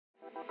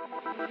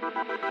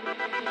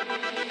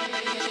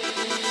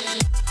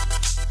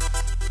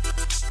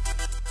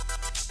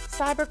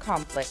Cyber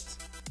Conflict,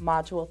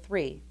 Module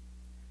 3,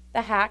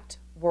 The Hacked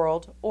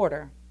World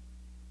Order.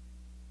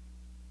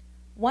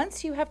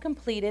 Once you have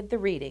completed the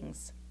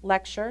readings,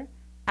 lecture,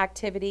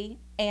 activity,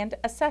 and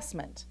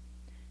assessment,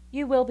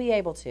 you will be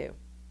able to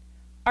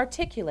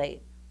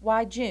articulate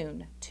why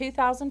June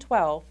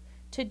 2012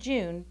 to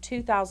June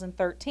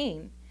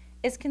 2013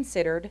 is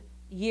considered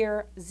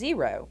Year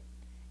Zero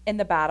in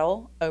the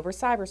battle over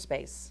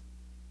cyberspace.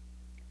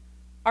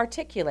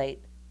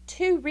 Articulate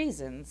 2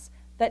 reasons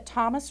that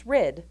Thomas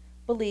Rid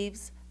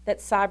believes that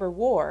cyber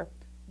war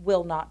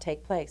will not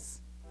take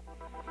place.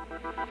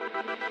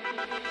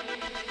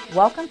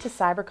 Welcome to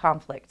Cyber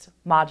Conflict,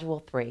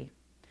 Module 3.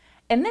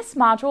 In this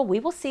module, we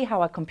will see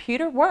how a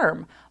computer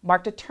worm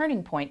marked a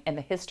turning point in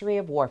the history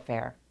of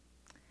warfare.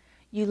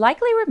 You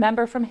likely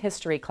remember from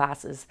history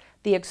classes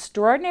the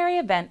extraordinary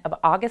event of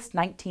August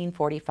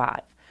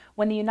 1945,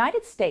 when the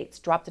United States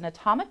dropped an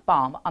atomic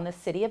bomb on the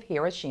city of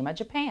Hiroshima,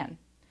 Japan.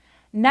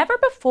 Never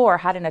before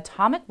had an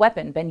atomic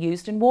weapon been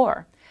used in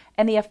war,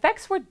 and the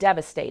effects were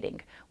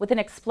devastating, with an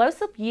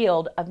explosive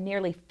yield of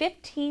nearly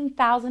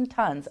 15,000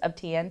 tons of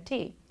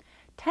TNT,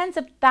 tens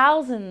of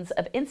thousands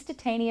of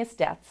instantaneous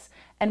deaths,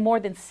 and more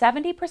than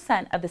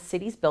 70% of the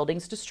city's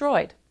buildings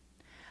destroyed.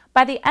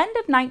 By the end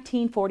of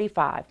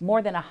 1945,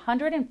 more than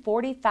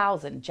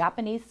 140,000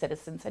 Japanese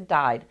citizens had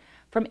died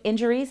from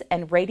injuries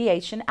and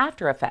radiation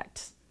after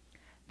effects.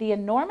 The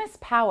enormous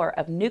power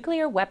of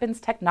nuclear weapons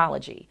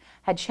technology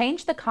had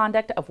changed the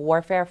conduct of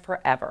warfare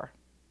forever.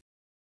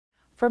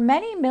 For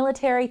many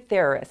military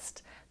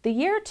theorists, the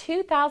year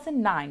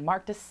 2009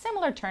 marked a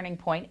similar turning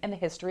point in the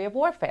history of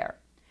warfare.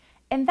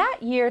 In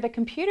that year, the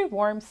computer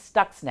worm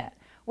Stuxnet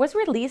was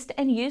released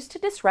and used to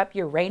disrupt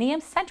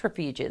uranium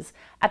centrifuges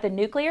at the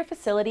nuclear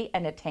facility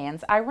in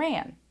Natanz,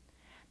 Iran.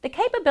 The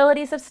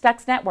capabilities of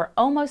Stuxnet were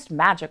almost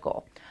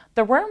magical.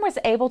 The worm was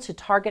able to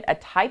target a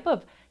type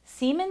of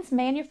Siemens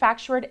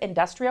manufactured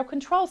industrial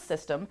control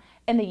system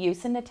in the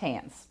use in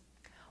Natanz.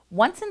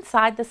 Once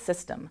inside the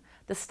system,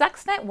 the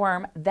Stuxnet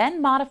worm then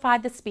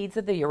modified the speeds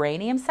of the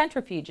uranium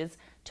centrifuges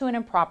to an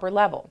improper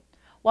level,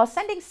 while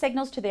sending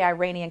signals to the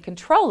Iranian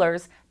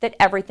controllers that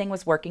everything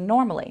was working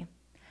normally.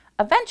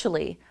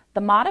 Eventually,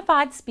 the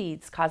modified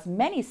speeds caused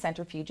many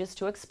centrifuges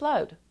to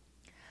explode.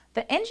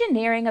 The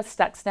engineering of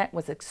Stuxnet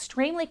was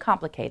extremely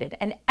complicated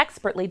and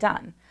expertly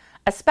done,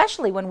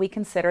 especially when we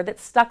consider that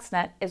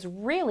Stuxnet is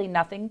really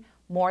nothing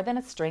more than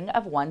a string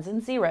of ones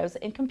and zeros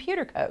in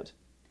computer code.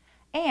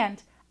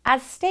 And,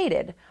 as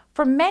stated,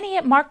 for many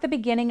it marked the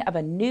beginning of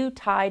a new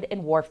tide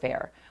in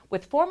warfare,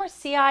 with former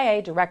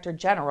CIA Director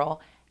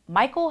General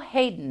Michael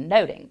Hayden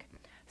noting,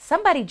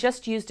 "Somebody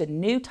just used a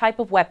new type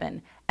of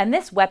weapon, and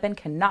this weapon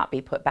cannot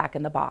be put back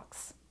in the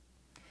box."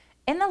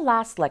 In the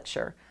last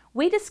lecture,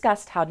 we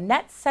discussed how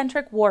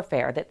net-centric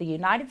warfare that the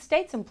United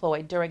States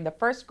employed during the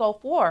First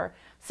Gulf War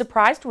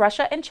surprised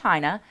Russia and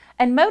China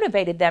and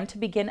motivated them to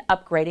begin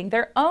upgrading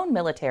their own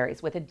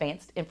militaries with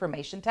advanced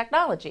information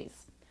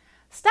technologies.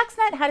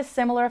 Stuxnet had a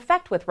similar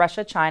effect with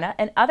Russia, China,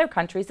 and other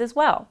countries as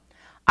well.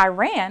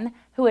 Iran,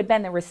 who had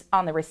been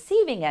on the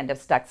receiving end of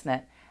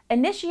Stuxnet,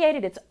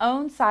 initiated its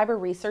own cyber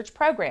research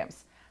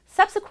programs,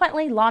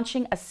 subsequently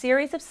launching a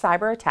series of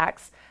cyber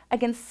attacks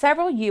against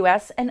several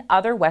U.S. and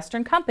other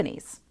Western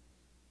companies.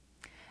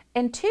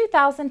 In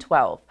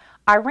 2012,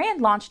 Iran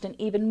launched an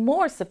even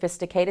more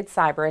sophisticated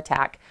cyber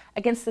attack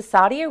against the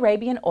Saudi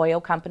Arabian oil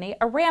company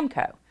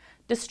Aramco,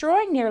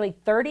 destroying nearly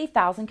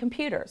 30,000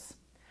 computers.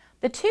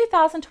 The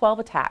 2012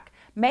 attack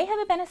may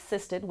have been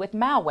assisted with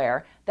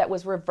malware that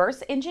was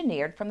reverse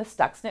engineered from the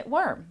Stuxnet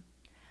worm.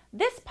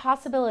 This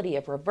possibility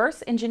of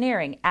reverse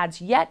engineering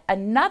adds yet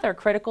another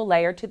critical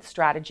layer to the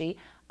strategy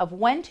of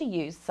when to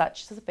use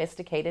such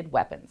sophisticated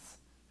weapons.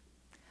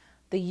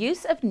 The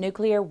use of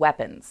nuclear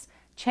weapons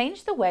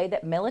changed the way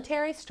that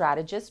military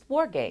strategists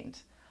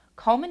wargamed,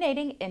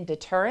 culminating in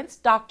deterrence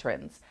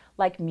doctrines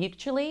like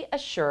mutually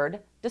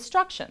assured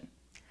destruction.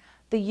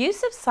 The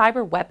use of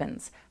cyber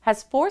weapons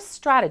has forced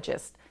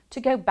strategists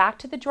to go back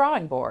to the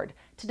drawing board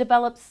to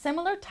develop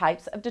similar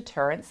types of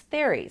deterrence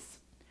theories.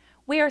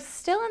 We are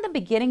still in the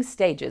beginning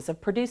stages of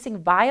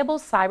producing viable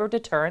cyber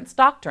deterrence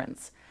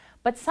doctrines,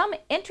 but some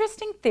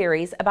interesting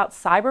theories about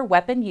cyber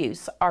weapon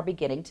use are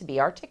beginning to be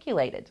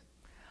articulated.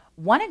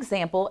 One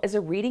example is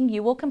a reading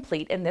you will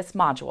complete in this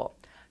module,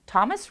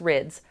 Thomas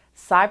Rid's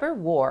Cyber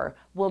War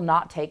Will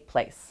Not Take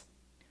Place.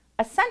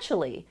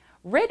 Essentially,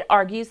 Rid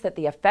argues that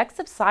the effects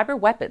of cyber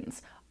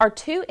weapons are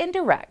too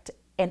indirect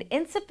and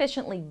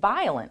insufficiently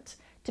violent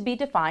to be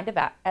defined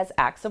as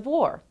acts of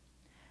war.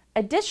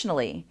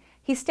 Additionally,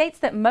 he states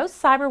that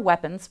most cyber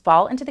weapons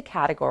fall into the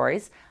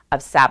categories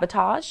of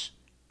sabotage,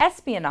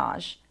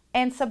 espionage,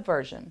 and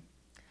subversion.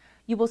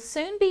 You will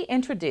soon be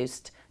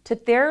introduced to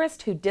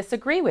theorists who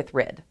disagree with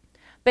Rid,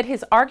 but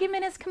his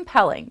argument is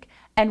compelling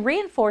and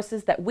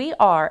reinforces that we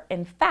are,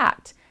 in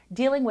fact,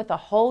 dealing with a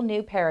whole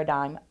new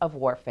paradigm of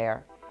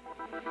warfare.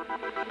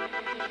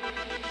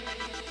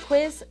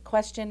 Quiz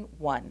question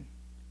 1.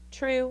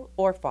 True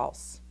or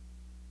false?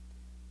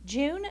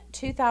 June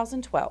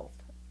 2012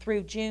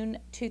 through June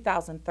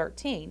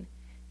 2013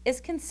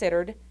 is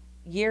considered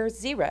year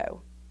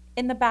zero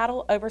in the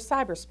battle over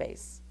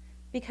cyberspace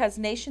because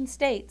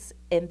nation-states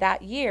in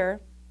that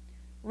year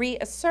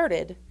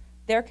reasserted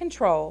their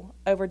control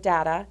over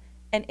data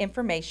and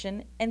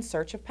information in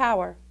search of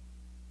power.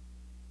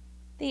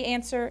 The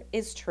answer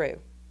is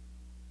true.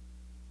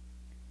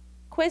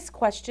 Quiz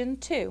question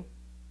 2.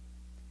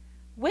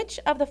 Which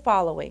of the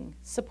following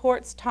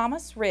supports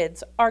Thomas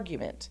Rid's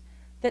argument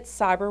that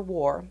cyber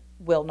war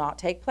will not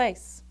take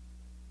place?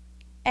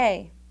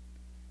 A.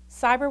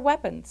 Cyber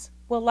weapons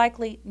will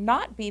likely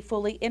not be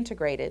fully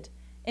integrated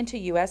into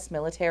U.S.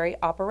 military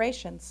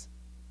operations.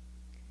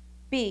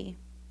 B.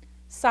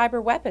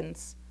 Cyber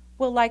weapons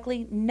will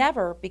likely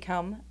never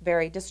become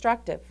very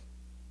destructive.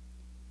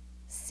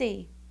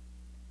 C.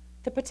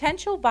 The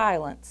potential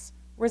violence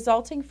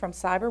resulting from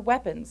cyber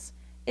weapons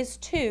is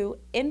too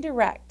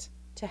indirect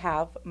to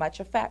have much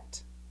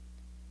effect.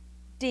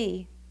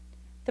 D.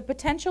 The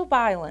potential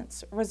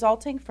violence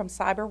resulting from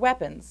cyber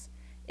weapons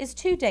is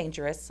too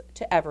dangerous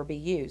to ever be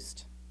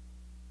used.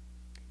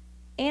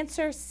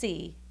 Answer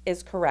C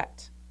is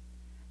correct.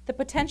 The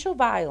potential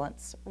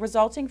violence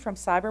resulting from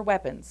cyber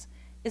weapons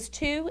is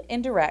too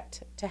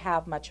indirect to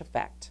have much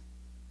effect.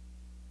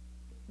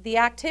 The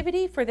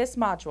activity for this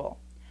module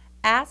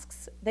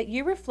asks that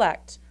you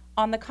reflect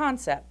on the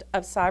concept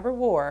of cyber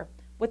war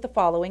with the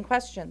following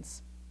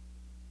questions.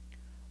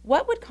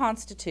 What would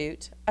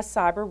constitute a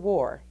cyber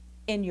war,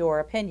 in your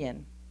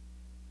opinion?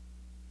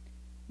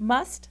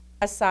 Must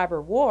a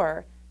cyber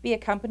war be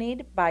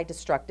accompanied by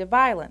destructive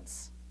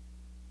violence?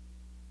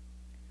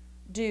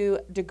 Do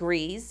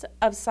degrees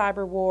of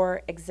cyber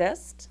war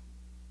exist?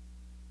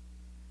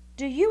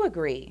 Do you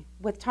agree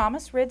with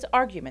Thomas Rid's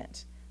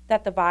argument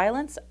that the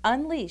violence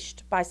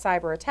unleashed by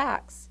cyber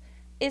attacks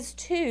is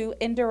too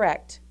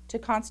indirect to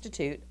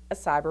constitute a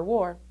cyber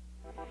war?